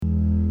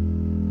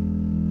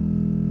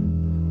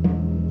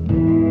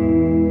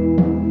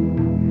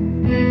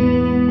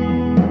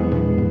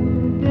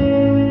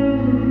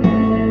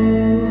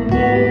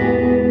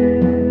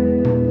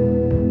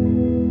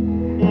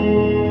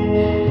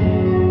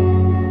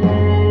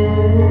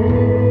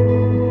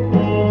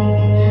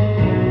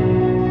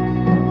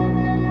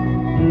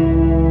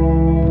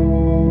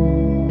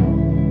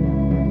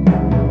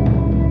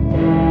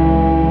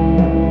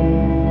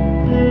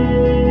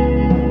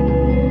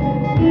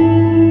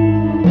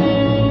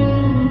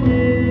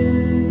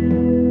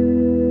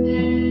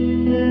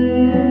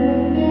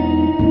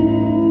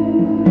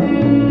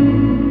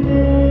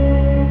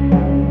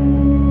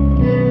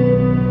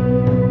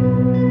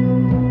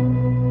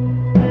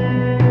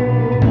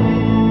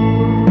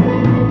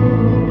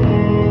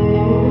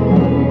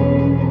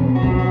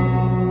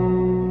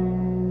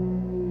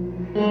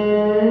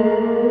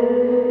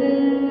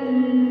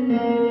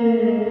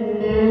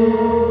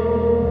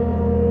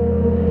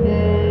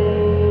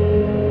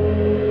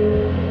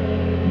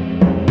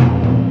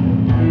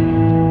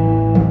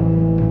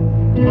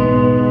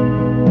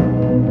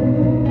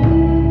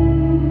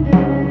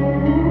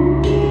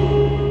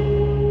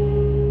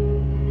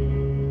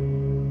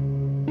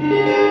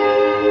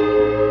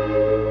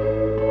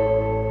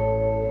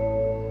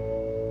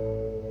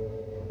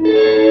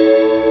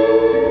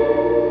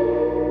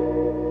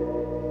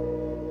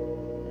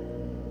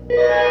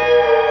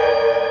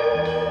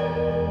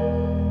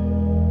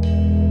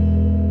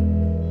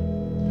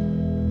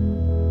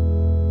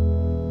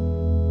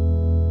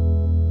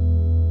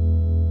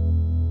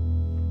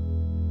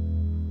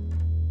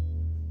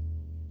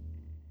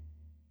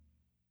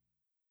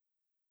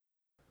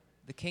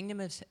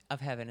kingdom of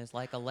heaven is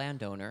like a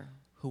landowner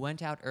who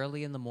went out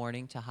early in the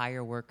morning to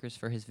hire workers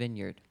for his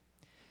vineyard.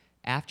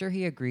 After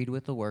he agreed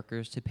with the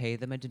workers to pay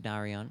them a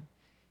denarion,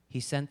 he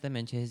sent them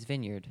into his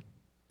vineyard.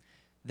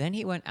 Then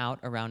he went out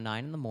around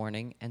 9 in the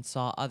morning and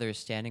saw others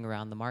standing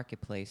around the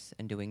marketplace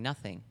and doing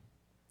nothing.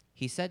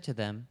 He said to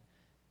them,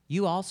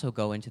 "You also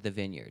go into the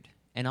vineyard,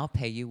 and I'll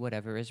pay you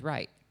whatever is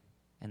right."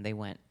 And they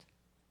went.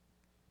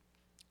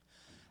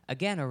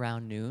 Again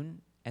around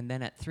noon, and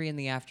then at 3 in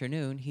the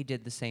afternoon, he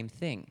did the same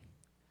thing.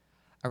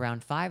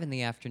 Around 5 in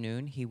the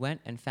afternoon, he went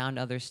and found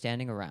others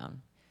standing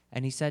around,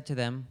 and he said to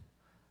them,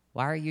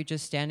 "Why are you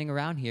just standing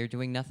around here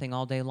doing nothing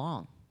all day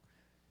long?"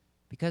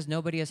 "Because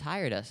nobody has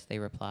hired us," they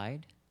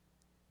replied.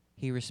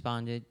 He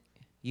responded,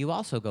 "You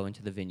also go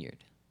into the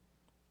vineyard."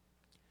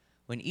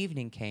 When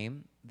evening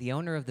came, the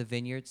owner of the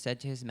vineyard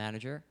said to his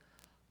manager,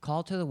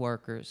 "Call to the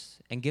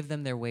workers and give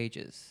them their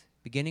wages,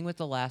 beginning with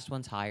the last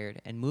ones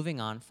hired and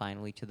moving on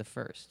finally to the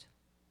first."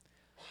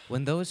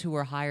 When those who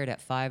were hired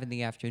at 5 in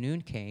the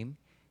afternoon came,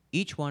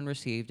 each one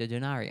received a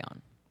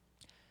denarion.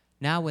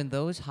 Now when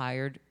those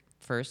hired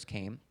first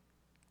came,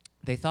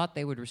 they thought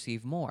they would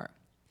receive more,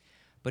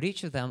 but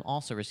each of them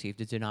also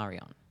received a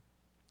denarion.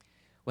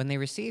 When they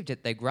received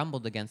it, they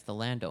grumbled against the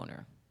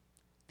landowner.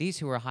 These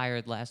who were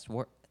hired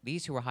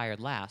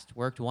last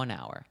worked 1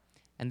 hour,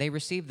 and they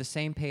received the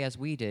same pay as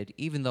we did,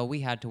 even though we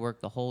had to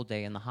work the whole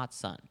day in the hot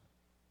sun.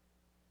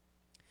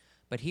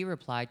 But he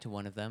replied to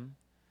one of them,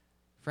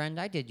 "Friend,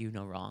 I did you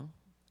no wrong.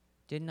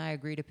 Didn't I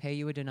agree to pay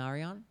you a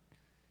denarion?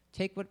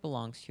 Take what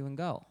belongs to you and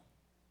go.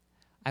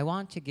 I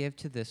want to give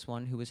to this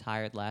one who was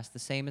hired last the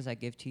same as I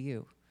give to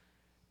you.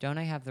 Don't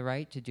I have the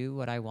right to do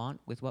what I want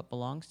with what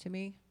belongs to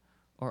me?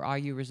 Or are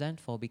you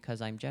resentful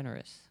because I'm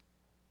generous?"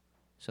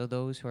 So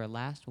those who are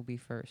last will be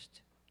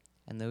first,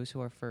 and those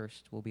who are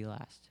first will be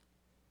last.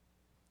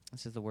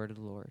 This is the word of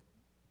the Lord.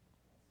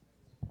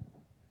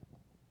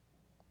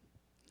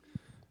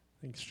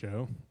 Thanks,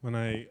 Joe. When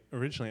I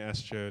originally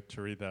asked Joe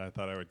to read that, I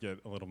thought I would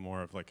get a little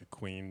more of like a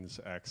Queen's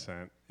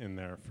accent in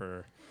there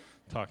for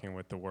talking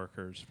with the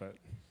workers, but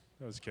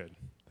that was good.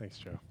 Thanks,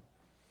 Joe.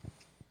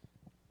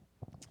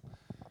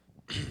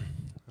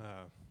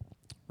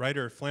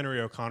 Writer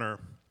Flannery O'Connor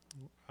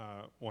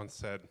once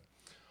said,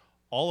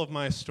 "All of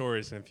my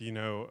stories," and if you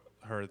know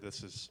her,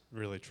 this is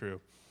really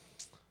true,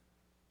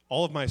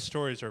 "all of my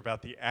stories are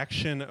about the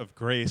action of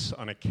grace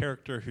on a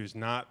character who's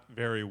not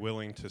very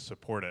willing to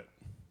support it.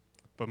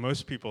 But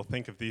most people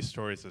think of these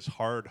stories as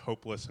hard,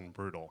 hopeless, and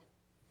brutal.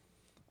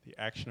 The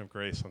action of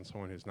grace on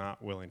someone who's not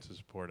willing to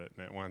support it,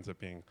 and it winds up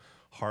being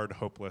hard,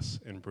 hopeless,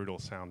 and brutal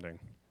sounding."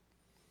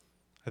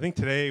 I think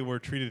today we're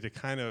treated to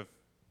kind of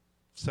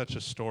such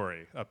a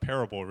story, a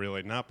parable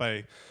really, not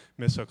by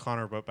Miss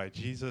O'Connor, but by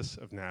Jesus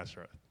of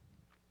Nazareth,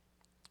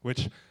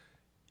 which,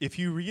 if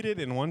you read it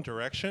in one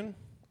direction,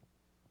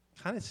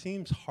 kind of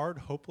seems hard,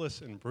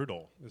 hopeless, and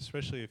brutal,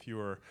 especially if you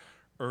were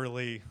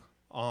early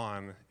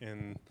on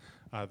in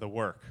the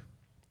work.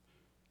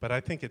 But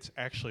I think it's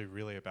actually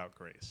really about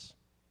grace.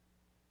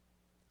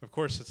 Of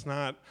course, it's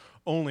not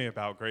only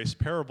about grace.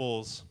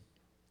 Parables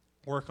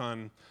work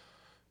on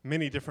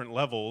many different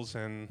levels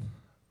and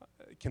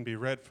can be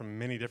read from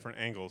many different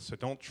angles. So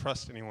don't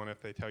trust anyone if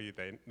they tell you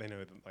they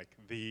know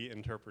the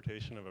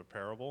interpretation of a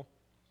parable,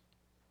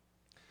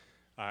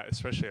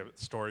 especially a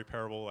story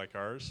parable like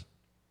ours.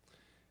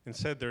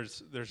 Instead,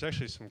 there's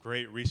actually some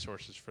great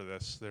resources for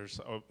this. There's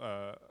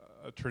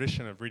a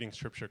tradition of reading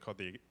scripture called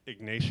the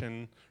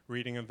Ignatian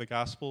reading of the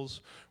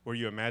Gospels, where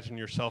you imagine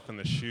yourself in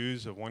the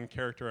shoes of one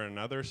character or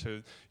another,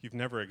 so you've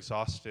never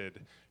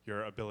exhausted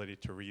your ability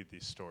to read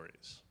these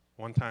stories.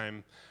 One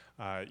time,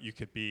 you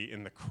could be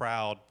in the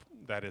crowd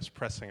that is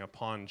pressing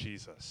upon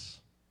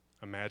Jesus,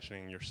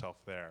 imagining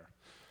yourself there.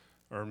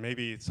 Or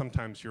maybe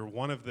sometimes you're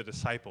one of the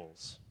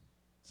disciples.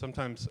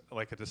 Sometimes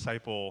like a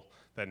disciple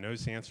that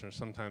knows the answer, and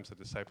sometimes a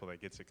disciple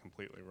that gets it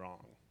completely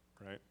wrong,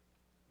 right?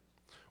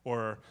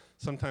 Or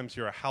sometimes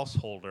you're a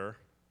householder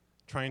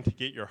trying to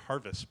get your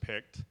harvest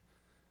picked,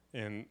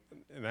 and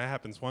that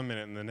happens one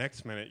minute, and the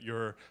next minute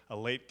you're a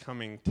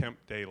late-coming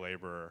temp day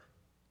laborer,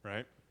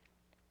 right?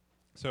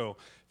 So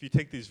if you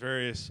take these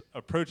various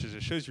approaches,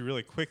 it shows you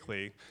really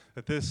quickly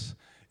that this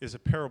is a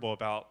parable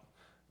about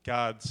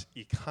God's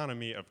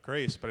economy of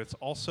grace, but it's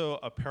also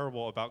a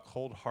parable about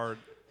cold, hard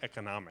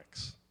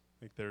economics.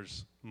 Like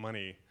there's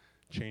money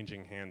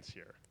changing hands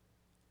here.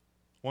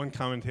 One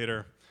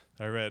commentator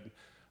that I read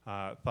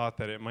thought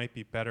that it might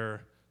be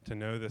better to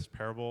know this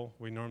parable.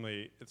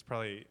 It's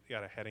probably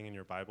got a heading in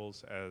your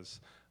Bibles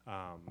as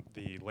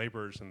the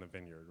laborers in the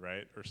vineyard,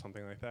 right? Or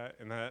something like that.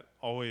 And that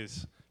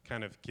always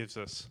kind of gives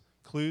us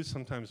clues,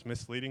 sometimes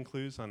misleading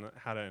clues on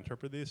how to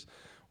interpret these.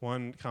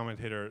 One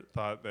commentator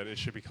thought that it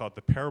should be called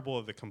the parable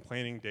of the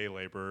complaining day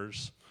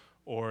laborers,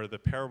 or the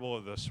parable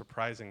of the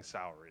surprising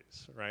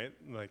salaries, right?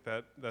 Like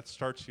that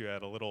starts you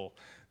at a little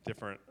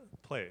different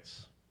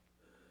place.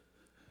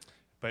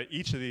 But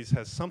each of these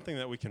has something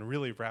that we can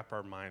really wrap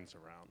our minds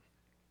around.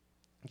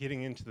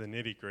 Getting into the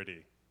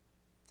nitty-gritty.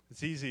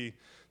 It's easy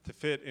to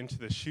fit into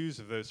the shoes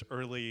of those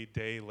early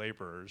day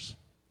laborers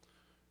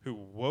who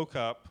woke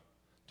up,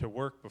 to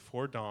work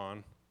before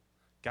dawn,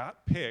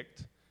 got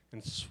picked,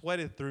 and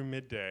sweated through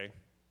midday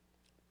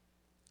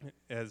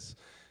as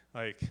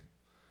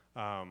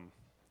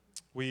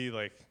we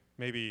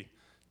maybe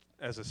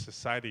as a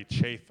society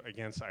chafe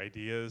against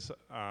ideas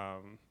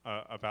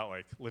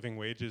about living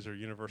wages or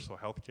universal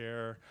health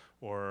care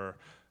or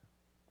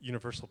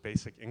universal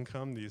basic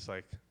income. These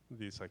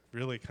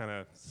really kind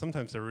of,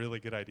 sometimes they're really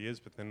good ideas,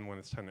 but then when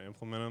it's time to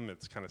implement them,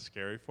 it's kind of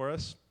scary for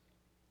us.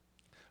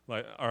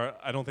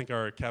 I don't think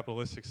our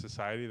capitalistic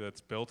society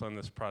that's built on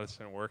this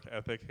Protestant work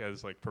ethic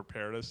has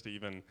prepared us to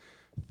even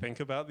think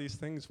about these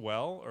things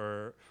well,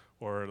 or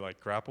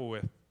grapple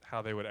with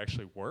how they would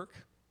actually work.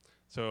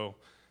 So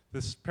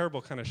this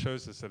parable kind of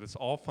shows us that it's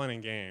all fun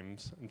and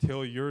games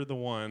until you're the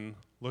one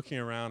looking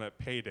around at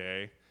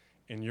payday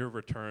and your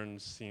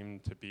returns seem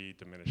to be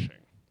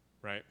diminishing,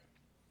 right?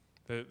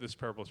 This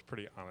parable is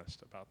pretty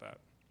honest about that.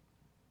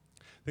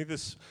 I think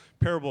this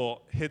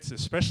parable hits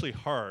especially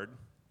hard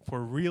if we're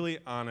really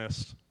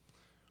honest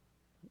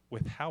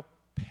with how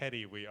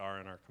petty we are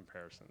in our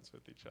comparisons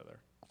with each other.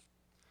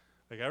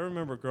 I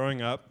remember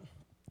growing up,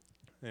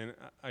 and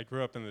I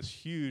grew up in this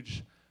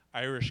huge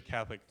Irish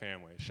Catholic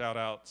family. Shout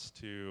outs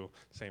to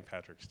St.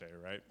 Patrick's Day,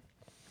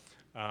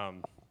 right?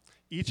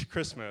 Each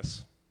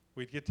Christmas,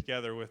 we'd get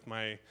together with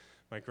my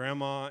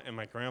grandma and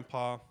my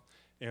grandpa,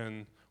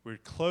 and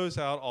we'd close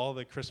out all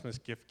the Christmas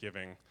gift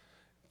giving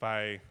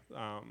by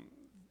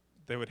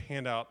they would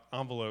hand out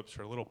envelopes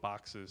or little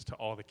boxes to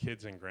all the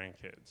kids and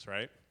grandkids,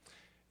 right?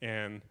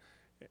 And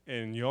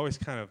you always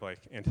kind of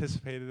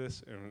anticipated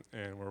this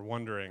and were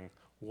wondering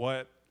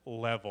what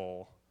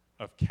level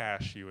of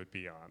cash you would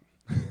be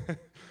on.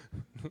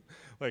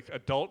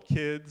 Adult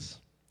kids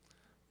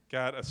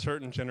got a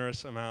certain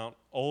generous amount,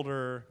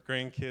 older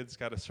grandkids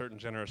got a certain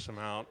generous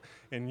amount,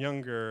 and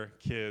younger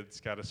kids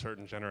got a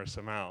certain generous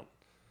amount.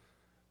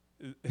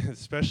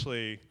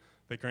 Especially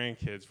the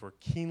grandkids were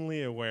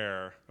keenly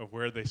aware of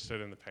where they stood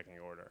in the pecking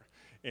order.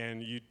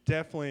 And you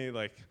definitely,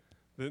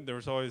 there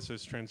was always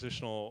those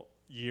transitional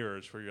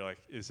years where you're like,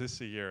 is this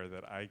the year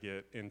that I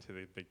get into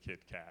the big kid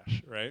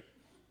cash, right?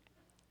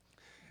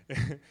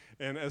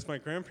 And as my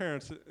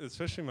grandparents,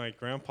 especially my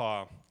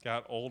grandpa,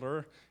 got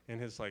older and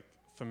his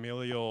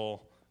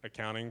familial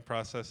accounting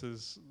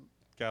processes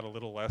got a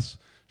little less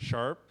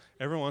sharp,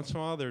 every once in a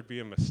while there'd be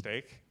a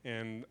mistake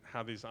in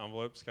how these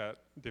envelopes got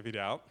divvied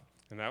out,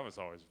 and that was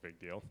always a big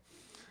deal.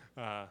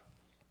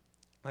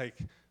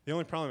 The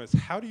only problem is,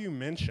 how do you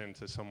mention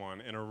to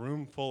someone in a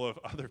room full of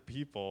other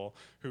people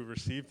who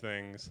receive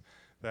things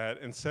that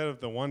instead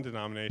of the one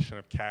denomination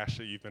of cash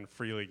that you've been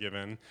freely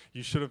given,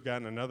 you should have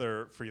gotten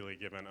another freely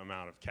given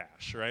amount of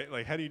cash, right?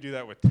 How do you do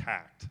that with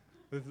tact?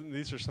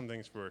 These are some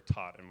things we were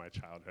taught in my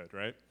childhood,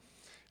 right?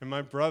 And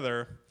my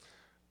brother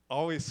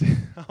always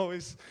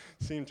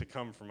seemed to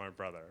come from my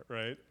brother,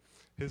 right?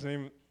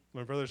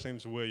 My brother's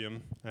name's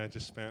William, and I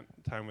just spent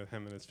time with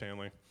him and his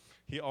family.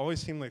 He always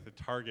seemed like the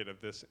target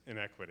of this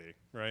inequity,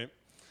 right?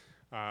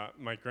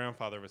 My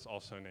grandfather was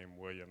also named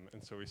William,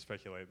 and so we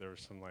speculate there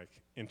was some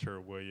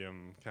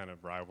inter-William kind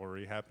of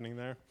rivalry happening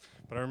there.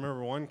 But I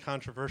remember one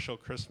controversial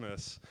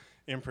Christmas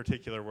in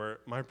particular where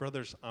my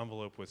brother's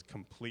envelope was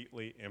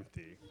completely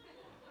empty.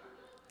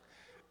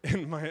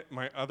 And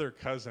my other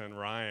cousin,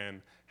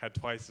 Ryan, had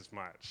twice as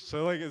much.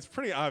 So it's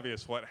pretty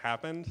obvious what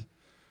happened,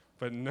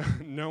 but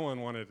no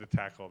one wanted to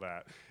tackle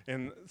that.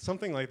 And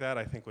something like that,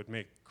 I think, would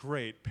make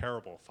great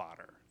parable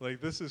fodder.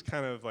 This is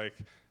kind of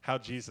how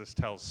Jesus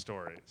tells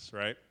stories,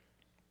 right?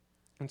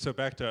 And so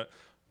back to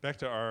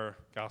our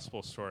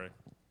gospel story.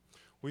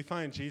 We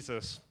find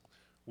Jesus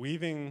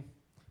weaving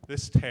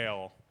this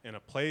tale in a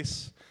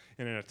place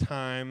and in a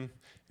time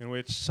in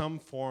which some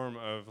form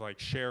of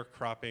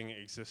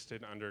sharecropping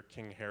existed under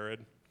King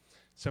Herod,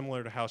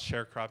 similar to how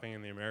sharecropping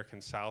in the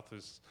American South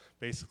is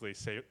basically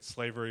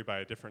slavery by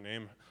a different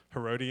name.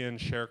 Herodian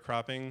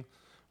sharecropping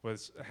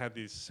had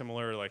these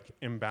similar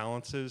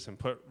imbalances and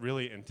put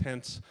really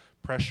intense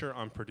pressure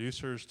on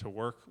producers to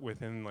work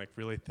within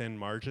really thin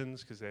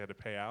margins because they had to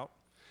pay out.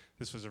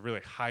 This was a really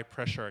high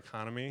pressure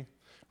economy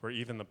where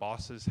even the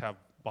bosses have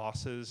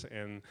bosses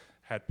and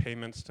had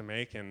payments to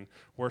make, and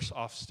worse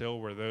off still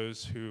were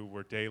those who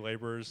were day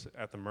laborers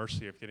at the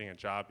mercy of getting a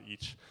job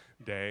each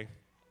day.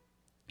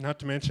 Not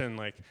to mention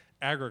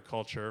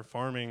agriculture,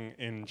 farming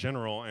in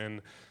general,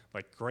 and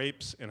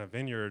grapes in a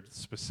vineyard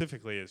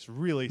specifically is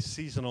really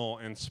seasonal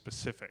and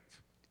specific.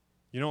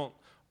 You don't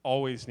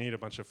always need a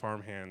bunch of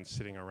farmhands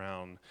sitting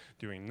around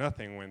doing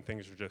nothing when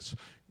things are just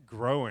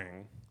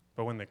growing,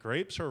 but when the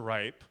grapes are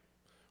ripe,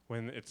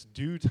 when it's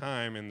due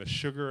time and the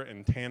sugar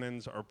and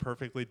tannins are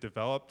perfectly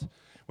developed,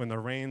 when the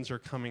rains are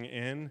coming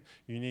in,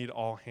 you need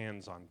all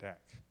hands on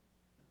deck.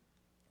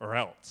 Or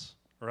else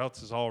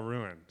it's all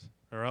ruined.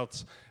 Or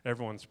else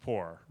everyone's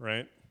poor,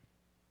 right?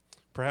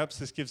 Perhaps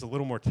this gives a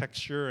little more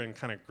texture and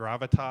kind of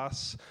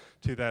gravitas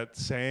to that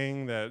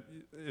saying that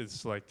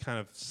is kind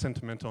of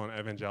sentimental and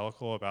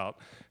evangelical about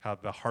how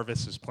the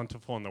harvest is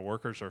plentiful and the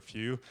workers are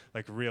few.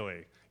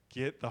 Really,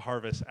 get the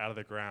harvest out of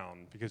the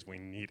ground because we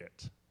need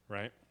it,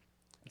 right?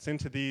 It's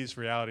into these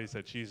realities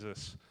that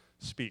Jesus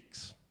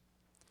speaks.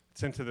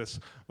 It's into this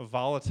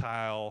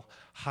volatile,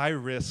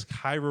 high-risk,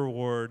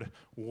 high-reward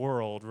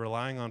world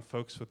relying on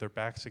folks with their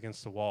backs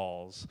against the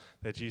walls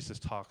that Jesus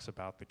talks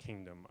about the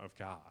kingdom of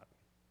God.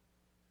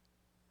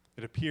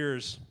 It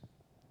appears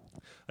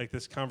like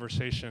this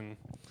conversation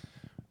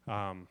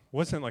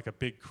wasn't like a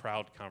big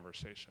crowd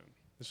conversation.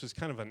 This was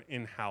kind of an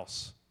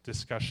in-house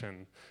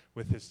discussion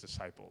with his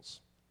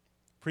disciples.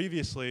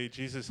 Previously,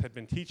 Jesus had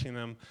been teaching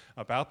them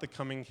about the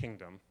coming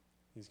kingdom.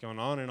 He's going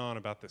on and on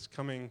about this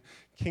coming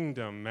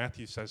kingdom,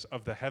 Matthew says,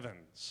 of the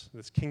heavens,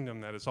 this kingdom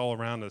that is all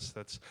around us,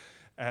 that's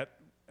at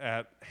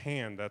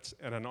hand, that's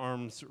at an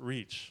arm's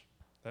reach,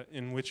 that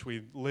in which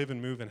we live and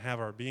move and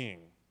have our being.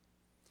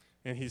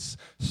 And he's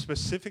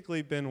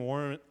specifically been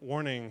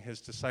warning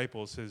his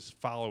disciples, his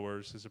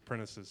followers, his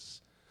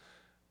apprentices,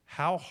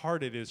 how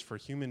hard it is for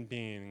human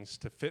beings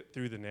to fit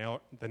through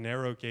the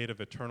narrow gate of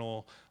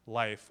eternal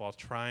life while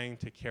trying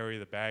to carry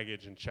the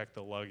baggage and check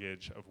the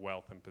luggage of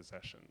wealth and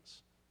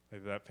possessions.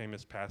 Like that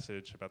famous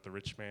passage about the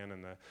rich man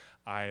and the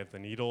eye of the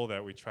needle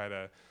that we try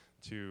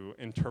to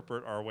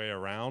interpret our way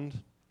around.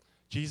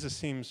 Jesus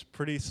seems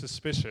pretty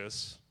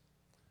suspicious,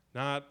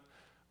 not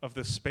of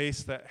the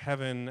space that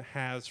heaven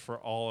has for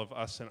all of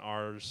us and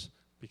ours,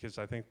 because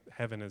I think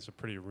heaven is a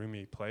pretty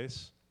roomy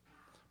place,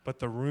 but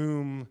the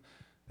room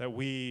that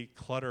we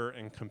clutter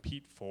and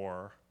compete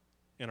for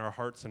in our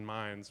hearts and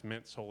minds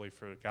meant solely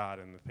for God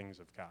and the things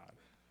of God.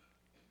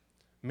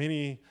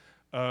 Many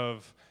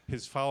of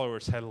his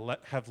followers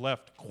have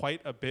left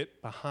quite a bit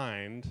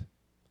behind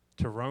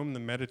to roam the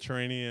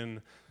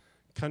Mediterranean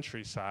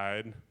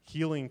countryside,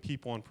 healing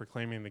people and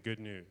proclaiming the good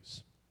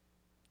news.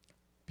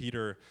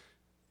 Peter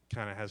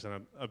kind of has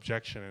an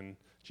objection, and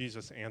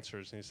Jesus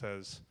answers, and he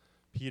says,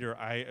 Peter,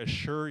 I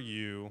assure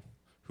you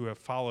who have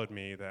followed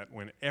me that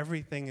when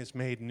everything is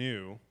made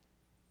new,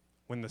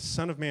 when the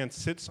Son of Man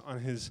sits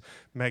on his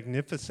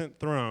magnificent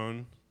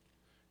throne,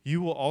 you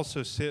will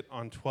also sit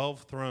on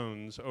 12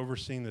 thrones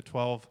overseeing the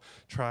 12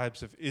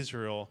 tribes of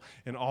Israel,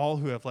 and all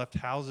who have left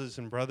houses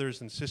and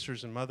brothers and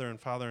sisters and mother and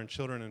father and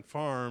children and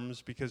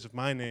farms because of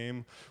my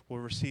name will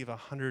receive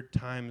 100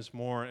 times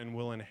more and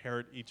will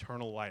inherit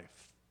eternal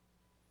life.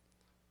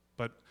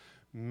 But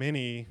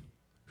many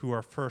who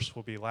are first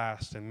will be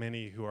last, and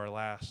many who are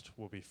last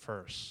will be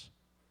first.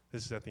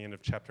 This is at the end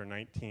of chapter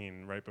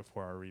 19, right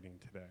before our reading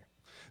today.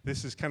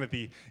 This is kind of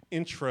the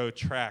intro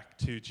track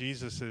to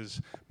Jesus'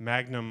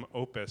 magnum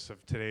opus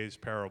of today's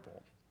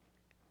parable.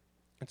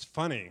 It's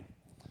funny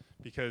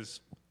because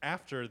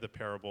after the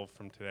parable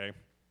from today,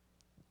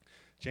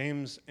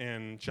 James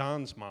and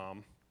John's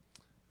mom,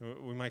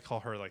 we might call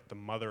her like the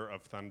mother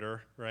of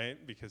thunder, right?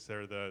 Because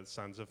they're the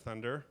sons of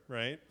thunder,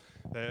 right?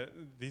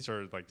 These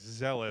are like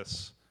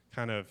zealous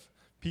kind of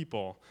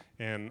people.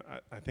 And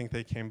I think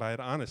they came by it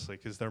honestly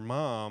because their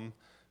mom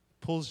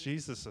pulls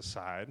Jesus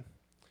aside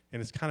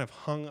and is kind of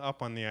hung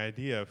up on the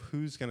idea of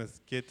who's going to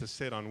get to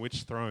sit on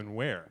which throne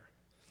where.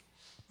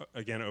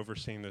 Again,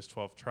 overseeing those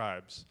 12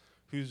 tribes.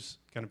 Who's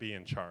going to be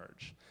in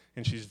charge?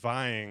 And she's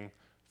vying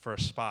for a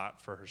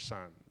spot for her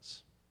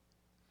sons.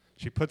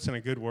 She puts in a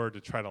good word to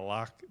try to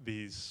lock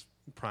these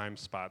prime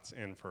spots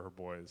in for her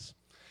boys.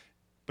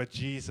 But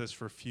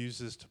Jesus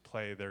refuses to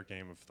play their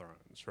Game of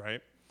Thrones, right?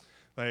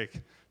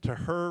 Like, to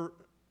her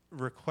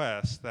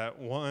request that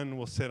one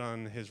will sit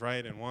on his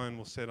right and one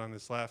will sit on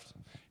his left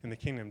in the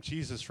kingdom,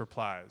 Jesus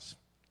replies,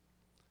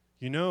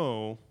 you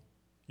know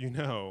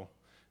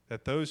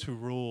that those who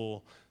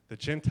rule the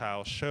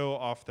Gentiles show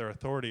off their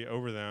authority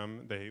over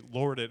them. They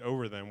lord it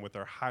over them with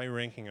their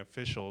high-ranking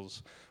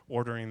officials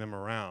ordering them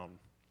around.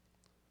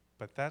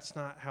 But that's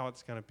not how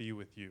it's going to be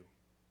with you.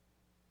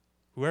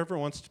 Whoever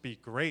wants to be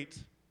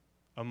great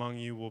among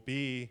you will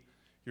be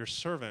your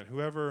servant.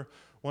 Whoever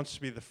wants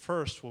to be the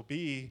first will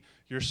be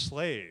your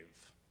slave.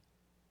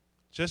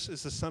 Just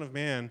as the Son of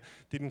Man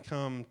didn't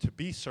come to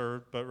be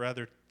served, but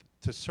rather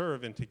to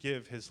serve and to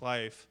give his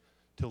life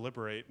to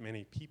liberate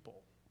many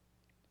people.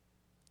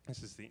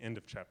 This is the end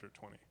of chapter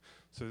 20.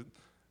 So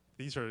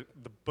these are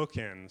the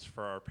bookends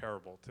for our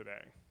parable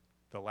today.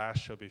 The last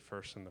shall be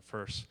first and the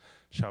first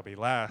shall be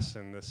last.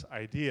 And this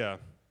idea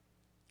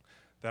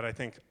that I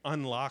think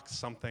unlocks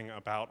something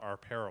about our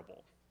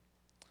parable.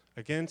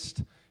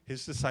 Against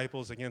his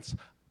disciples, against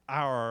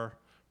our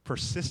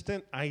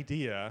persistent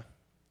idea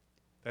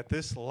that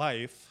this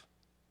life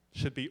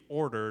should be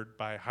ordered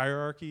by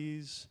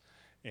hierarchies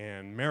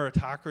and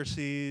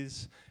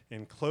meritocracies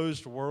in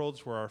closed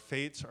worlds where our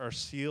fates are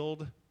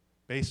sealed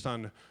based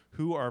on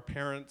who our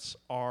parents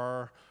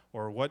are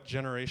or what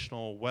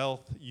generational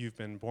wealth you've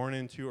been born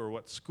into or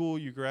what school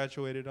you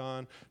graduated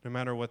on, no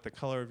matter what the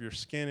color of your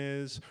skin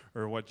is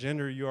or what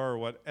gender you are or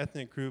what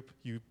ethnic group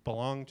you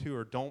belong to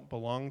or don't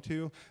belong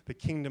to, the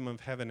kingdom of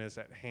heaven is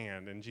at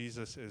hand, and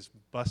Jesus is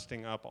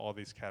busting up all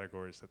these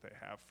categories that they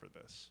have for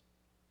this.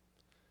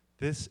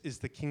 This is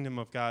the kingdom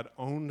of God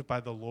owned by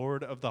the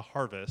Lord of the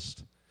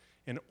harvest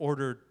and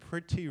ordered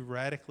pretty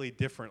radically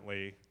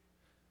differently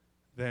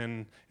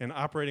than in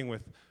operating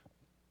with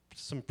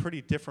some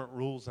pretty different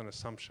rules and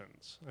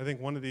assumptions. I think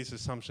one of these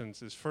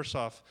assumptions is, first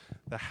off,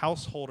 the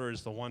householder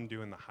is the one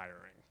doing the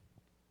hiring.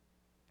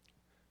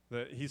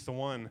 He's the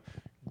one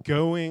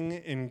going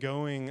and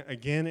going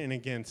again and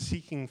again,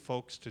 seeking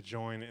folks to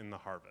join in the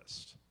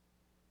harvest.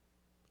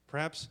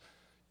 Perhaps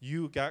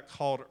you got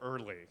called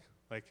early,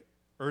 like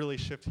early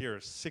shift here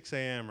is 6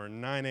 a.m. or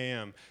 9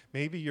 a.m.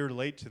 Maybe you're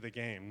late to the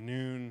game,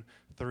 noon,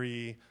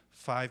 3,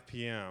 5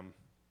 p.m.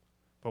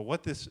 But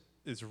what this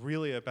is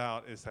really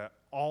about is that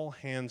all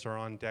hands are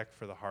on deck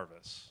for the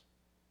harvest.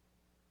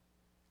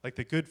 Like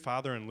the good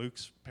father in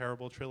Luke's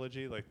parable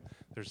trilogy, like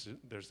there's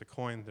the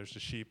coin, there's the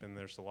sheep, and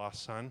there's the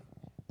lost son.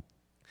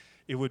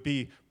 It would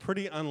be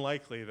pretty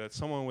unlikely that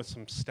someone with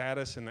some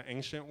status in the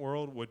ancient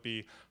world would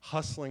be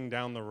hustling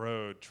down the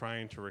road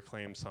trying to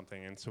reclaim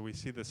something. And so we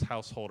see this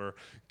householder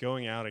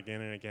going out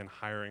again and again,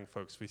 hiring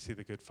folks. We see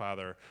the good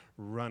father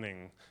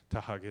running to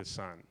hug his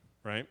son,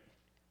 right?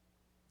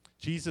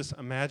 Jesus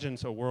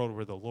imagines a world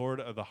where the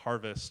Lord of the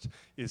harvest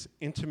is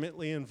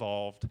intimately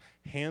involved,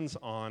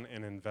 hands-on,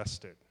 and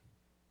invested.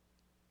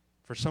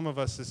 For some of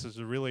us, this is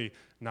a really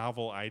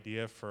novel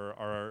idea for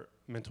our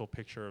mental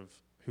picture of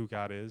who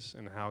God is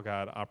and how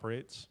God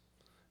operates.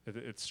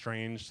 It's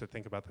strange to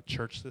think about the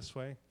church this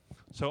way.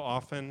 So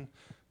often,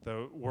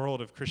 the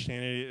world of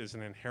Christianity is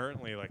an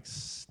inherently like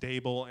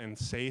stable and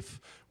safe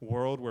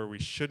world where we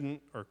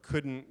shouldn't or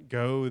couldn't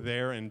go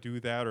there and do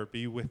that or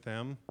be with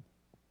them.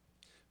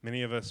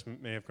 Many of us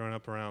may have grown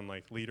up around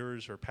like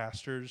leaders or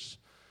pastors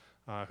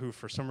who,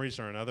 for some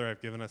reason or another,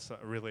 have given us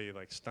a really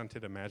like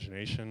stunted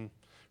imagination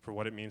for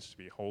what it means to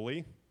be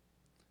holy.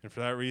 And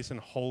for that reason,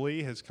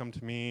 holy has come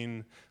to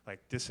mean like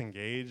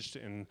disengaged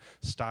and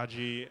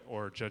stodgy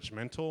or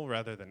judgmental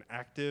rather than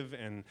active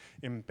and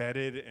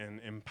embedded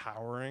and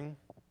empowering.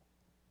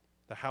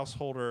 The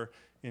householder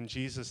in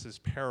Jesus'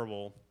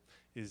 parable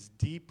is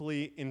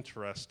deeply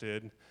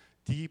interested,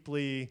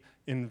 deeply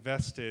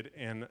invested,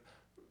 and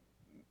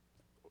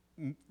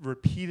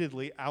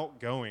repeatedly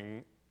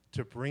outgoing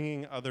to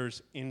bringing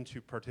others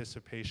into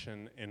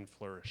participation and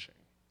flourishing.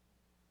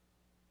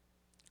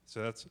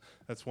 So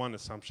that's one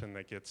assumption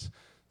that gets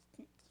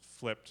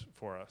flipped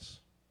for us.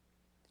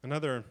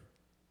 Another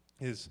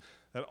is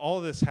that all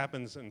of this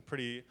happens in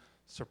pretty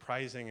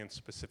surprising and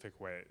specific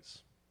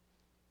ways.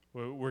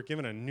 We're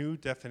given a new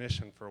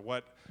definition for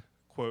what,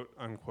 quote,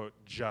 unquote,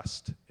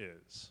 just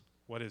is,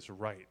 what is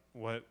right,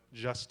 what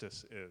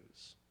justice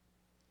is.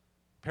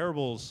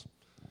 Parables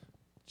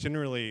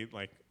generally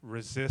like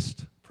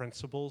resist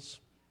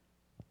principles.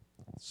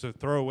 So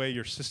throw away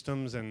your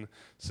systems and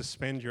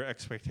suspend your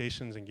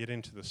expectations and get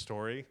into the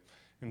story.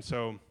 And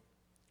so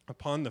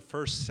upon the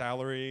first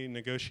salary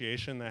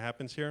negotiation that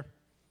happens here,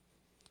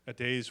 a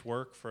day's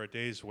work for a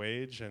day's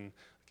wage, and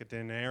like a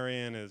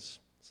denarian it's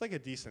like a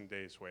decent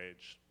day's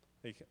wage.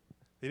 They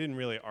didn't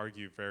really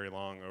argue very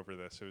long over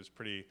this. It was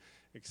pretty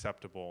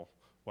acceptable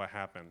what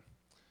happened.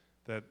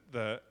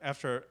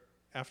 After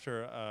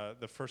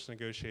the first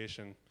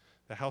negotiation,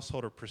 the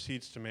householder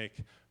proceeds to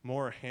make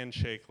more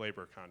handshake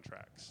labor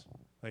contracts.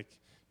 Like,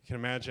 you can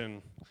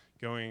imagine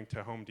going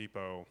to Home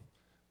Depot,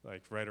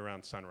 like, right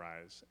around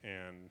sunrise,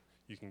 and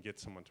you can get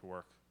someone to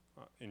work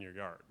in your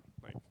yard.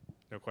 Like,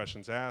 no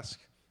questions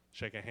asked,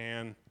 shake a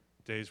hand,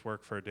 day's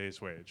work for a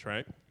day's wage,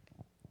 right?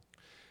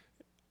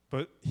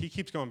 But he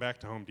keeps going back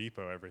to Home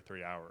Depot every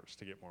 3 hours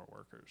to get more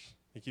workers.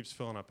 He keeps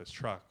filling up his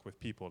truck with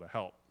people to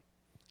help.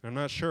 And I'm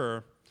not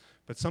sure,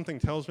 but something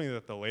tells me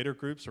that the later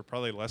groups are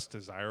probably less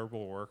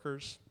desirable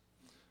workers,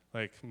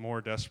 like more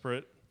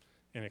desperate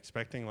and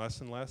expecting less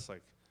and less,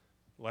 like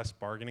less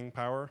bargaining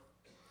power.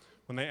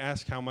 When they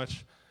ask how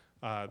much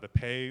the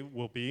pay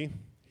will be,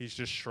 he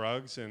just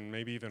shrugs and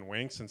maybe even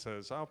winks and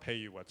says, I'll pay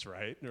you what's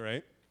right,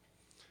 right?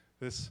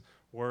 This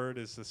word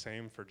is the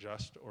same for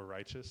just or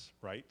righteous,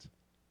 right?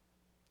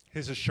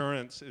 His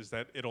assurance is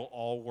that it'll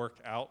all work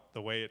out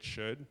the way it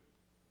should,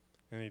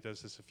 and he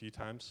does this a few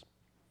times.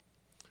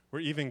 We're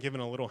even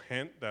given a little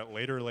hint that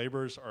later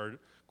laborers are,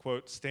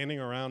 quote, standing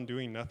around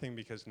doing nothing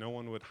because no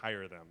one would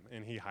hire them,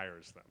 and he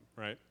hires them,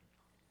 right?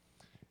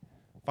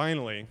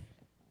 Finally,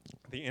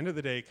 the end of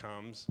the day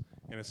comes,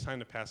 and it's time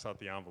to pass out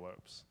the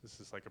envelopes. This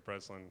is like a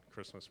Breslin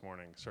Christmas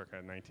morning, circa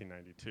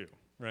 1992,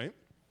 right?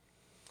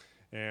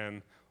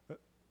 And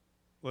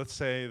let's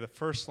say the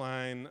first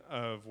line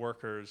of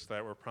workers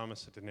that were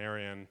promised a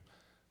denarian,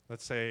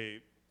 let's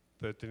say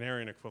the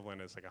denarian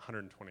equivalent is like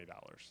 $120.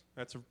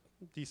 That's a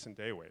decent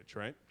day wage,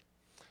 right?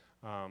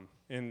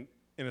 In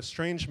a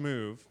strange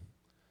move,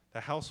 the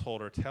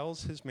householder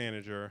tells his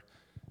manager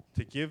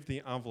to give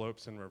the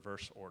envelopes in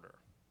reverse order.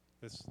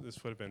 This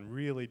would have been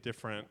really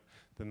different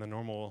than the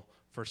normal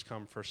first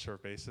come, first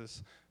serve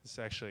basis. This is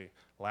actually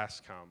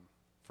last come,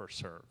 first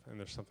serve, and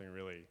there's something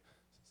really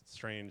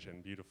strange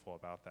and beautiful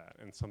about that,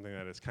 and something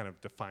that is kind of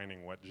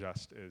defining what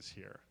just is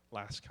here.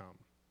 Last come,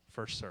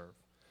 first serve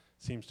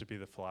seems to be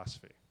the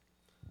philosophy.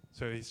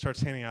 So he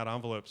starts handing out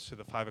envelopes to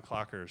the 5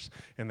 o'clockers,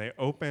 and they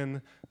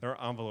open their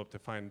envelope to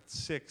find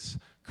 6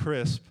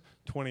 crisp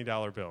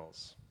 $20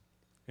 bills.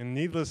 And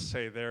needless to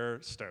say,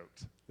 they're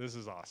stoked. This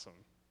is awesome.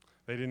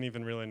 They didn't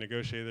even really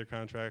negotiate their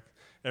contract.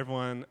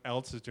 Everyone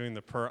else is doing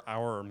the per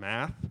hour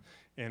math,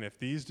 and if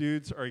these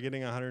dudes are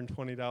getting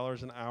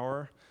 $120 an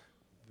hour,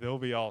 they'll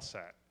be all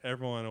set.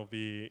 everyone will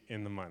be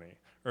in the money.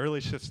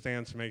 Early shift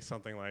stands to make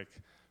something like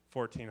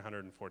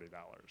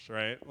 $1,440,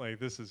 right? Like,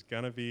 this is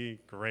going to be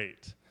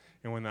great.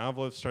 And when the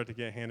envelopes start to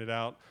get handed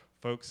out,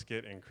 folks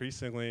get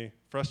increasingly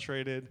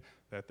frustrated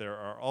that there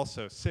are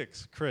also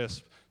 6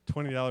 crisp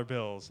 $20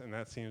 bills, and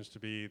that seems to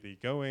be the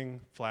going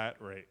flat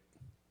rate,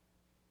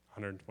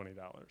 $120.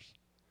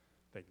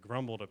 They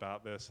grumbled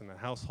about this, and the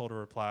householder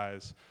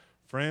replies,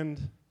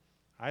 "Friend,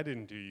 I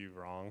didn't do you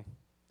wrong.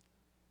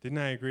 Didn't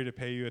I agree to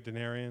pay you a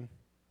denarian?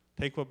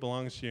 Take what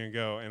belongs to you and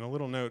go." And a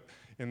little note,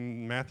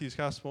 in Matthew's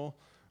gospel,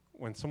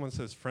 when someone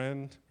says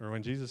friend, or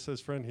when Jesus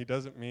says friend, he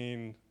doesn't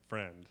mean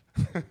friend.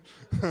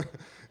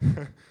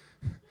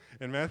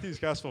 In Matthew's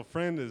gospel,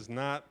 friend is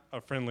not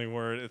a friendly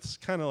word. It's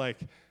kind of like,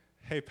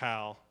 hey,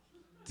 pal,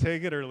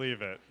 take it or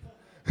leave it.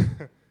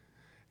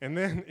 And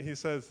then he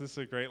says, this is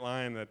a great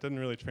line that doesn't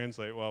really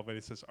translate well, but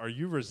he says, "Are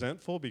you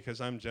resentful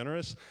because I'm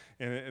generous?"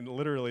 And it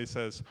literally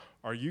says,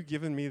 "Are you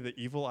giving me the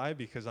evil eye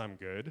because I'm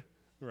good?"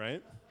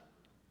 Right?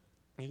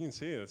 You can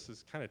see this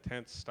is kind of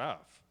tense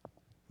stuff.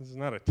 This is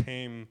not a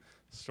tame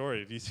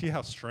story. Do you see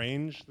how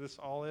strange this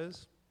all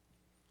is?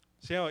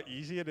 See how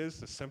easy it is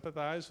to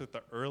sympathize with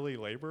the early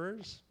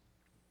laborers?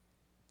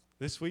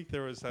 This week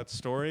there was that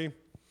story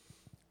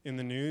in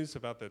the news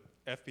about the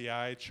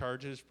FBI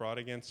charges brought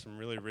against some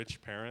really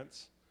rich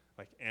parents.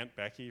 Like Aunt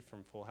Becky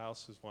from Full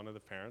House was one of the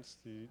parents.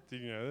 Do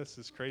you know this?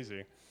 It's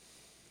crazy.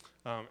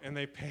 And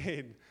they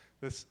paid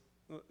this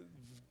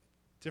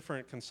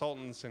different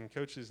consultants and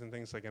coaches and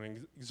things like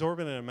an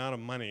exorbitant amount of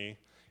money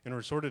and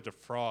resorted to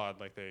fraud.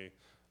 Like they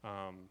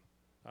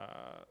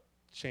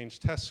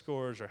changed test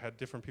scores or had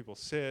different people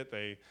sit.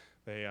 They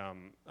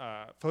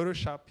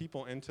photoshopped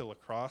people into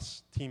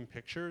lacrosse team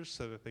pictures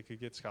so that they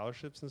could get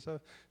scholarships and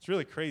stuff. It's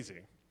really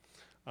crazy.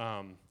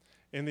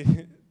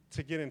 And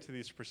to get into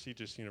these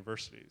prestigious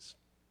universities,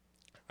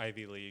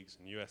 Ivy Leagues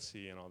and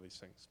USC and all these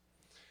things.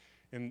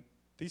 And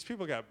these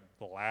people got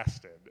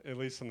blasted, at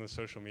least in the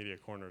social media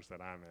corners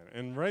that I'm in,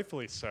 and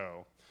rightfully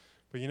so.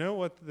 But you know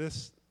what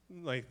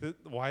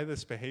why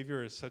this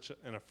behavior is such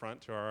an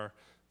affront to our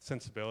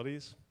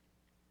sensibilities?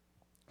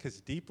 Because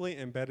deeply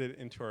embedded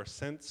into our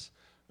sense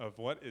of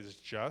what is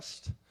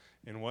just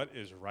and what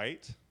is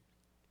right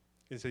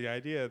is the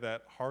idea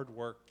that hard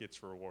work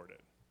gets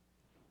rewarded.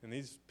 And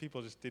these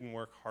people just didn't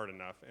work hard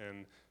enough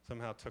and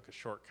somehow took a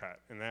shortcut.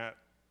 And that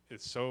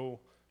is so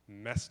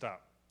messed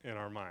up in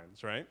our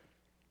minds, right?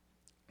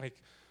 Like,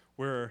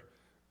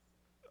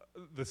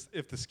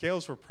 if the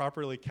scales were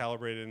properly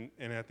calibrated,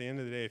 and at the end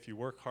of the day, if you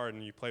work hard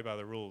and you play by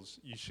the rules,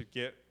 you should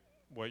get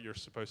what you're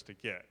supposed to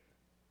get.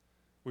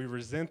 We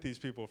resent these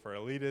people for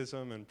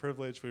elitism and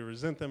privilege. We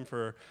resent them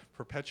for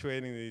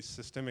perpetuating these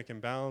systemic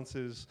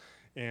imbalances.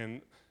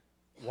 And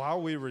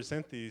while we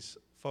resent these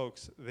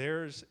folks,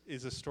 theirs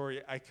is a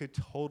story I could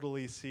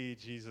totally see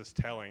Jesus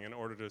telling in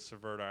order to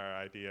subvert our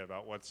idea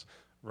about what's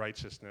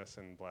righteousness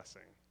and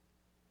blessing,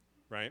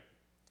 right?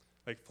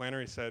 Like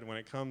Flannery said, when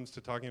it comes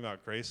to talking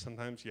about grace,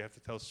 sometimes you have to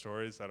tell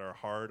stories that are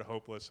hard,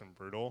 hopeless, and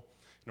brutal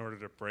in order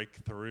to break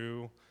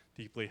through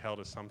deeply held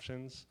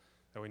assumptions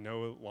that we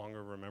no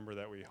longer remember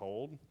that we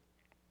hold.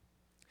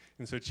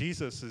 And so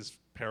Jesus'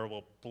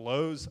 parable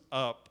blows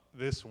up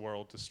this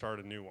world to start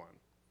a new one,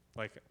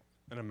 like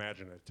an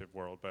imaginative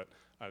world, but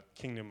a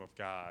kingdom of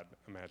God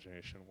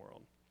imagination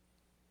world.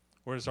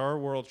 Whereas our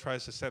world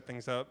tries to set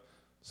things up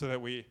so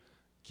that we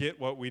get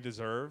what we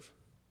deserve,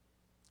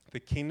 the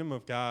kingdom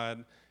of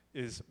God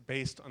is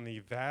based on the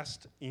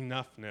vast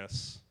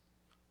enoughness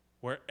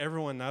where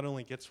everyone not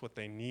only gets what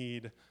they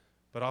need,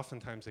 but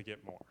oftentimes they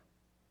get more.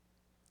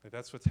 Like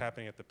that's what's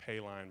happening at the pay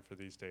line for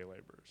these day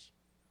laborers.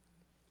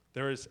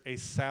 There is a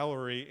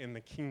salary in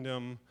the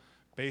kingdom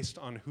based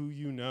on who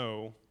you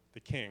know, the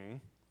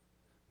king,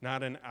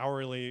 not an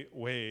hourly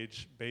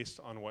wage based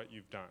on what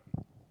you've done.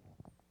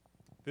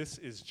 This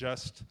is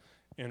just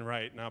and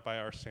right, not by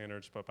our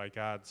standards, but by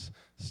God's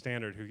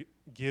standard, who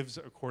gives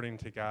according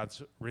to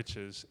God's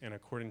riches and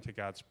according to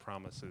God's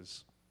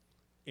promises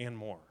and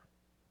more.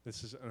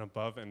 This is an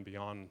above and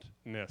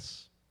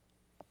beyondness.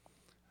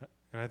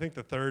 And I think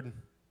the third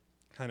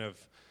kind of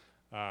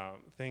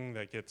thing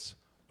that gets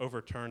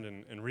overturned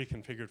and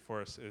reconfigured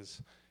for us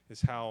is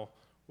how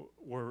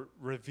we're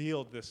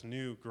revealed this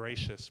new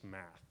gracious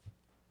math,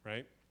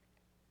 right?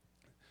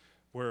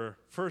 We're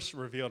first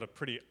revealed a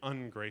pretty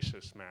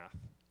ungracious math,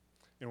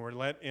 and we're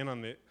let in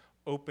on the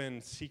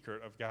open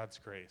secret of God's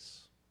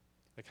grace.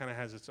 It kind of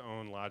has its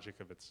own logic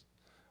of its,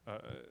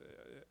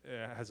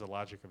 it has a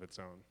logic of its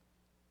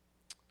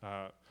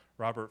own.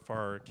 Robert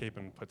Farrar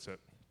Capon puts it,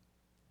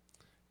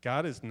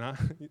 God is not,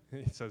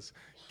 he says,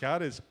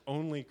 God is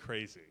only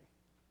crazy,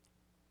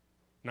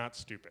 not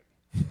stupid.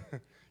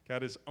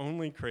 God is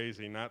only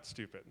crazy, not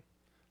stupid.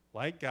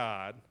 Like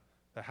God,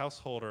 the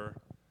householder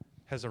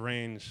has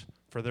arranged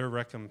for their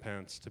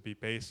recompense to be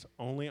based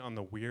only on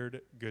the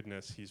weird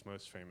goodness he's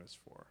most famous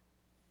for,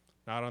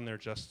 not on their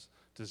just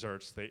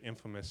desserts they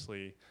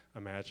infamously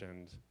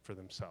imagined for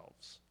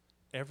themselves.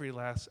 Every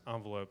last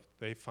envelope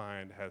they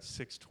find has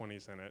 6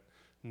 20s in it,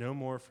 no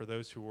more for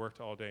those who worked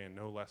all day and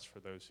no less for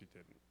those who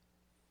didn't.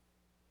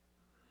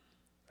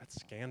 that's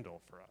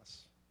scandal for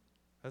us.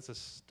 That's a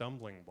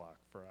stumbling block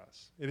for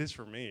us. It is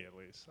for me, at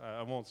least.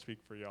 I won't speak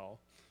for y'all.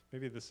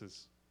 Maybe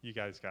you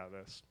guys got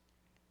this.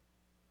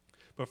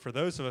 But for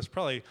those of us,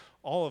 probably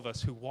all of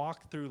us who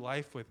walk through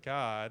life with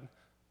God,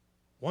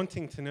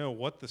 wanting to know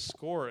what the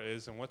score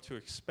is and what to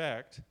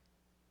expect,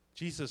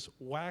 Jesus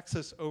whacks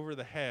us over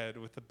the head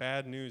with the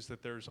bad news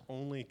that there's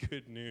only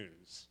good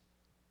news.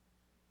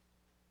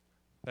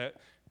 That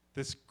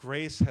this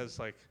grace has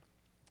like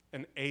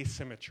an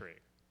asymmetry.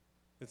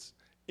 It's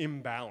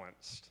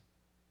imbalanced.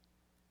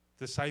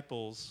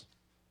 Disciples,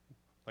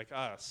 like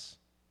us,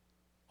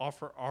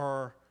 offer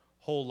our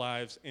whole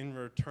lives in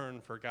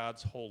return for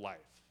God's whole life.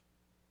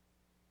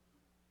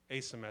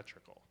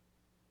 Asymmetrical.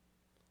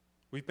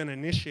 We've been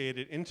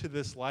initiated into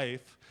this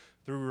life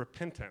through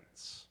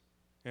repentance,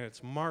 and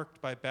it's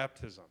marked by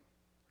baptism.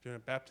 We're doing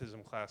a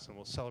baptism class, and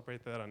we'll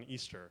celebrate that on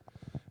Easter.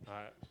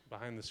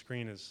 Behind the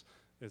screen is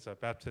a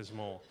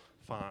baptismal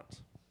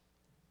font.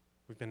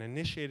 We've been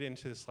initiated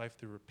into this life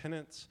through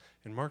repentance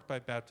and marked by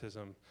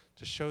baptism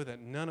to show that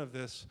none of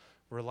this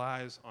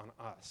relies on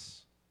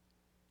us.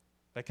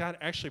 That God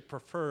actually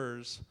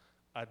prefers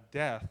a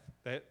death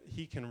that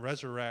he can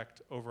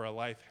resurrect over a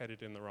life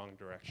headed in the wrong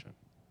direction.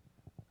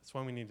 That's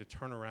why we need to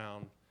turn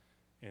around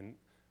and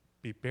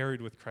be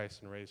buried with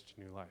Christ and raised to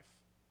new life.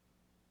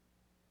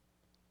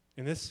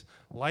 And this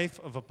life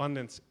of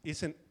abundance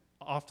isn't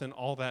often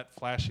all that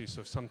flashy,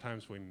 so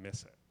sometimes we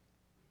miss it.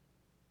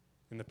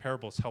 And the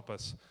parables help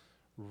us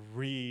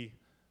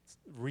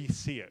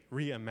re-see it,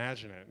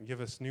 reimagine it, and give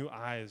us new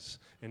eyes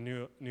and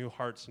new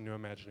hearts and new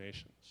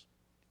imaginations.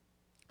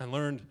 I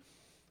learned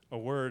a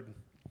word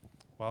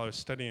while I was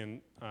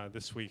studying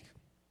this week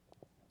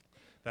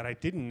that I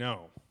didn't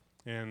know.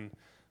 And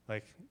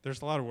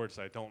there's a lot of words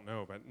that I don't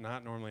know, but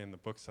not normally in the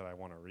books that I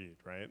want to read,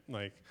 right?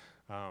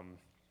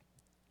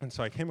 And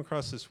so I came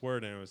across this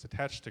word, and it was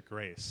attached to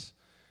grace.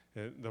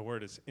 The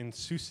word is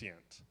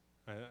insouciant.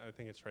 I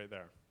think it's right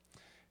there.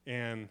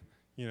 And,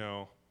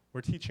 we're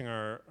teaching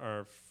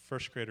our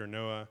first grader,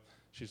 Noah.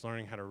 She's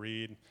learning how to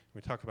read. We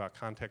talk about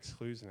context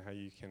clues and how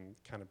you can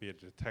kind of be a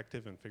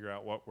detective and figure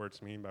out what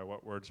words mean by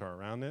what words are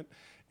around it.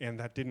 And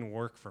that didn't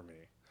work for me.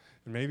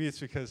 And maybe it's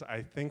because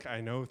I think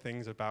I know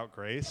things about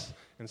grace.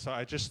 And so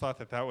I just thought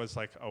that was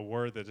like a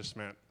word that just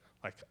meant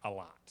like a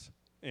lot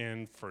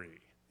and free.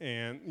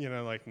 And,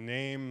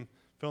 name,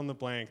 fill in the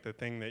blank, the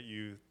thing that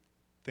you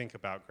think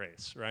about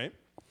grace, right?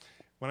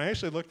 When I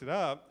actually looked it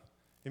up,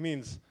 it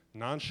means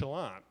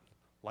nonchalant,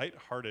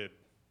 lighthearted,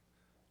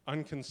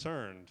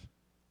 unconcerned,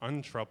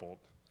 untroubled.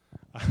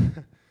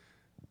 And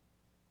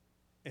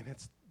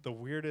it's the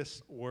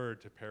weirdest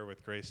word to pair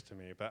with grace to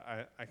me, but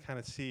I kind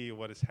of see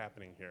what is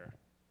happening here.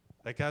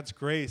 That God's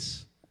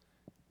grace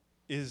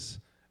is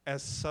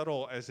as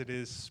subtle as it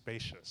is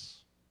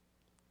spacious,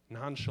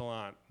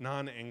 nonchalant,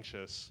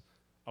 non-anxious,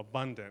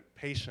 abundant,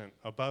 patient,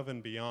 above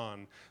and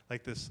beyond,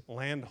 like this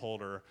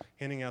landholder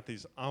handing out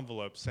these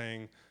envelopes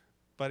saying,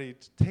 buddy,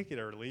 take it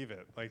or leave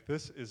it. Like,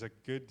 this is a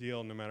good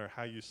deal no matter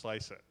how you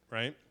slice it,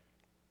 right?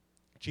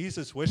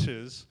 Jesus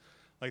wishes,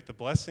 like the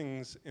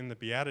blessings in the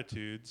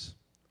Beatitudes,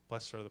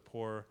 blessed are the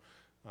poor,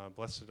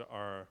 blessed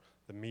are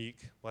the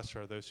meek, blessed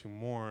are those who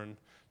mourn,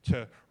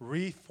 to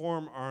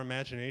reform our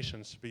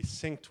imaginations to be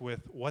synced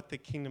with what the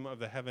kingdom of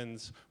the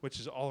heavens, which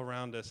is all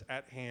around us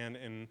at hand,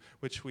 in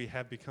which we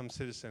have become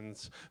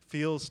citizens,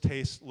 feels,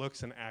 tastes,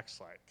 looks, and acts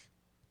like.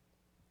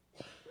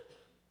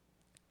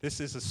 This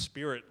is a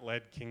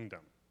spirit-led kingdom,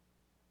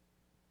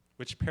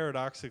 which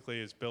paradoxically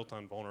is built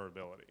on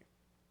vulnerability.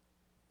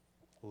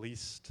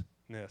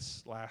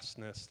 Leastness,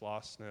 lastness,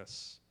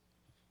 lostness,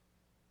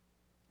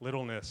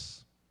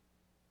 littleness,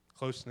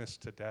 closeness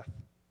to death.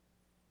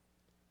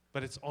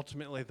 But it's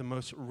ultimately the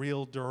most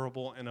real,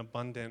 durable, and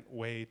abundant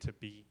way to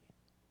be.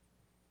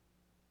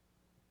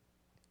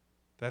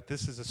 That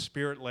this is a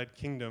spirit-led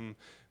kingdom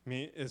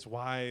is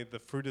why the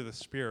fruit of the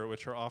Spirit,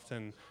 which are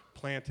often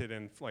planted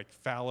in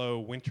fallow,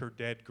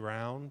 winter-dead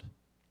ground,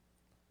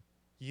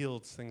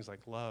 yields things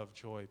like love,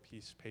 joy,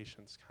 peace,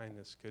 patience,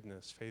 kindness,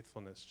 goodness,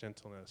 faithfulness,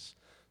 gentleness,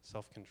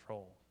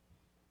 self-control.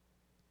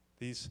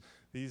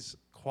 These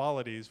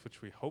qualities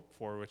which we hope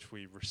for, which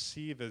we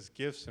receive as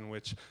gifts, in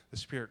which the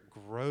Spirit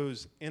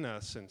grows in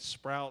us and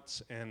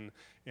sprouts and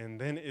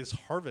then is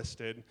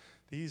harvested,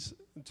 these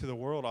to the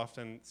world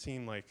often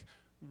seem like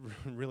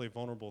really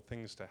vulnerable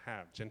things to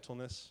have.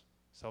 Gentleness,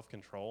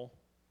 self-control.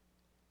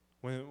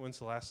 When's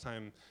the last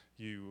time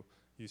you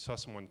saw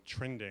someone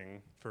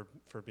trending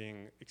for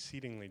being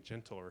exceedingly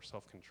gentle or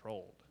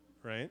self-controlled,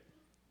 right?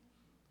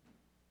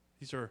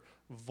 These are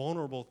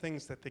vulnerable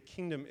things that the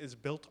kingdom is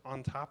built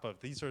on top of.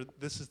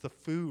 This is the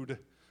food,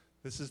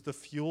 this is the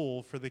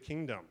fuel for the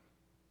kingdom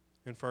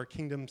and for our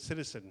kingdom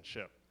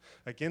citizenship.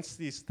 Against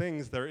these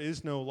things there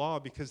is no law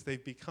because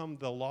they've become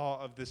the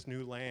law of this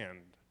new land.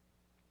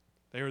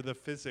 They are the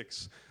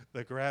physics,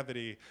 the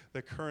gravity,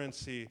 the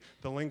currency,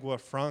 the lingua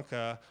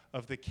franca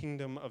of the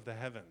kingdom of the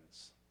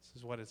heavens. This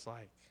is what it's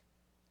like.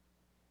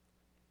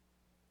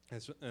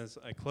 As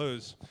I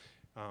close,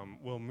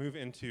 we'll move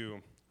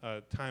into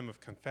a time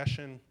of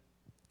confession.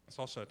 It's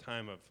also a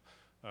time of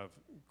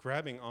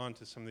grabbing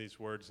onto some of these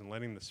words and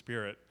letting the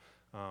Spirit,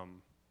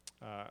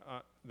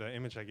 the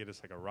image I get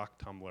is like a rock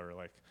tumbler,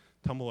 like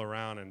tumble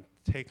around and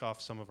take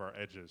off some of our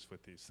edges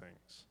with these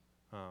things.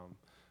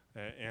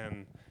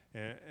 And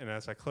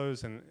as I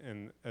close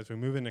and as we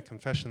move into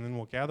confession, then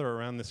we'll gather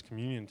around this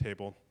communion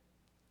table,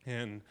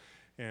 and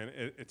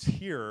it's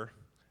here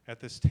at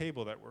this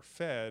table that we're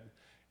fed,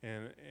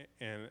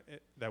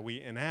 that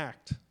we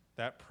enact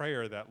that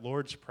prayer, that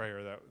Lord's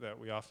Prayer that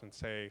we often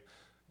say,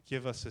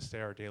 "Give us this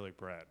day our daily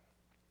bread."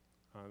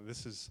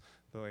 This is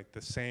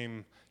the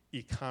same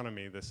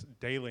economy, this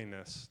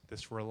dailiness,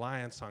 this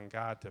reliance on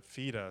God to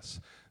feed us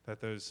that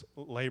those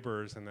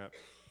laborers in that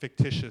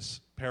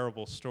fictitious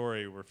parable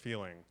story were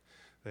feeling.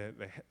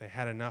 They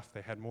had enough.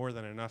 They had more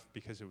than enough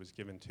because it was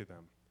given to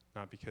them,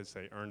 not because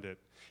they earned it,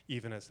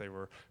 even as they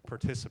were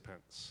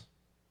participants.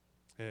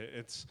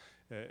 It's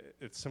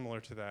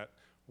similar to that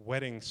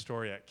wedding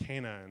story at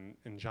Cana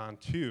in John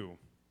 2,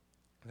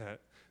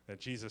 that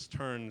Jesus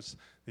turns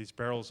these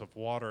barrels of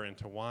water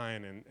into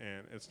wine,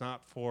 and it's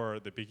not for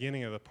the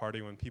beginning of the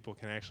party when people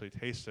can actually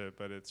taste it,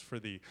 but it's for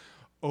the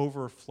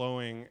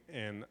overflowing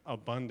and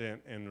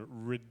abundant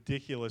and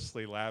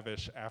ridiculously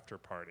lavish after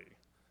party,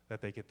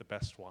 that they get the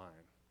best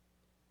wine.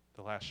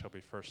 The last shall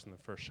be first and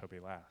the first shall be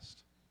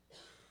last.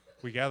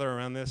 We gather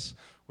around this,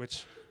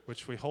 which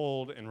we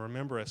hold and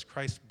remember as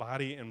Christ's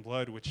body and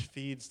blood, which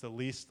feeds the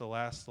least, the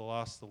last, the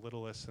lost, the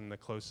littlest, and the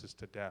closest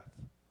to death.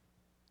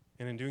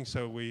 And in doing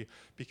so, we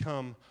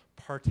become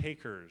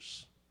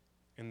partakers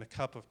in the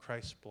cup of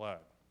Christ's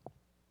blood.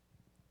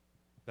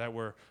 That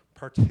we're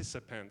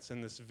participants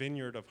in this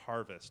vineyard of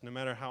harvest. No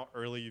matter how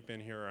early you've been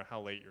here or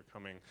how late you're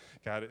coming,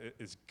 God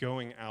is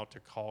going out to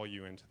call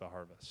you into the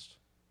harvest.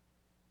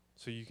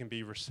 So you can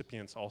be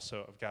recipients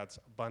also of God's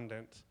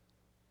abundant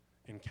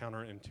and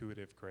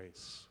counterintuitive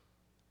grace.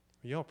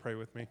 Will you all pray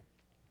with me?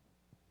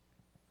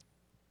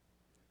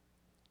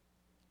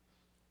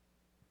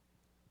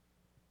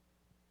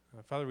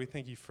 Father, we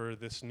thank you for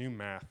this new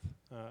math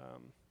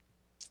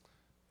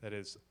that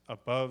is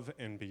above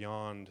and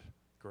beyond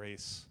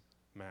grace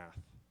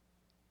math.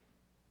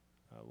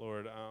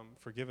 Lord,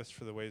 forgive us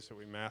for the ways that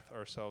we math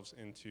ourselves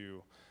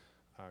into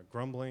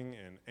grumbling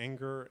and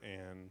anger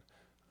and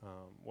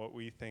what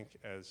we think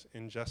as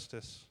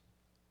injustice.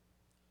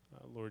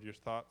 Lord, your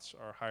thoughts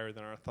are higher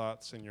than our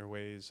thoughts and your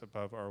ways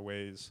above our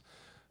ways.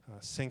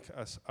 Sync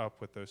us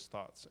up with those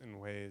thoughts and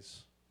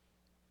ways.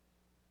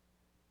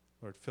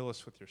 Lord, fill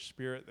us with your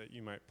Spirit that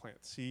you might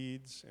plant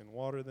seeds and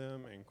water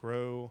them and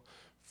grow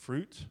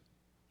fruit.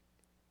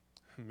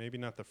 Maybe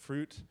not the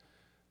fruit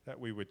that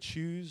we would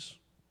choose,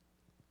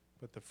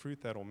 but the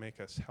fruit that will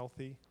make us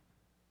healthy,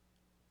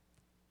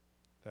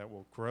 that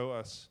will grow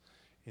us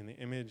in the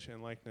image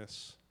and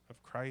likeness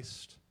of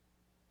Christ,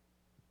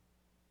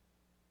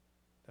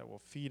 that will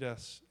feed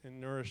us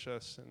and nourish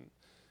us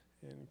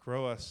and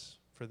grow us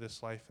for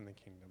this life in the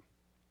kingdom.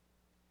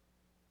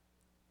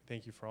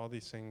 Thank you for all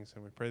these things,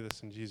 and we pray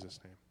this in Jesus'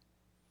 name.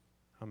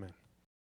 Amen.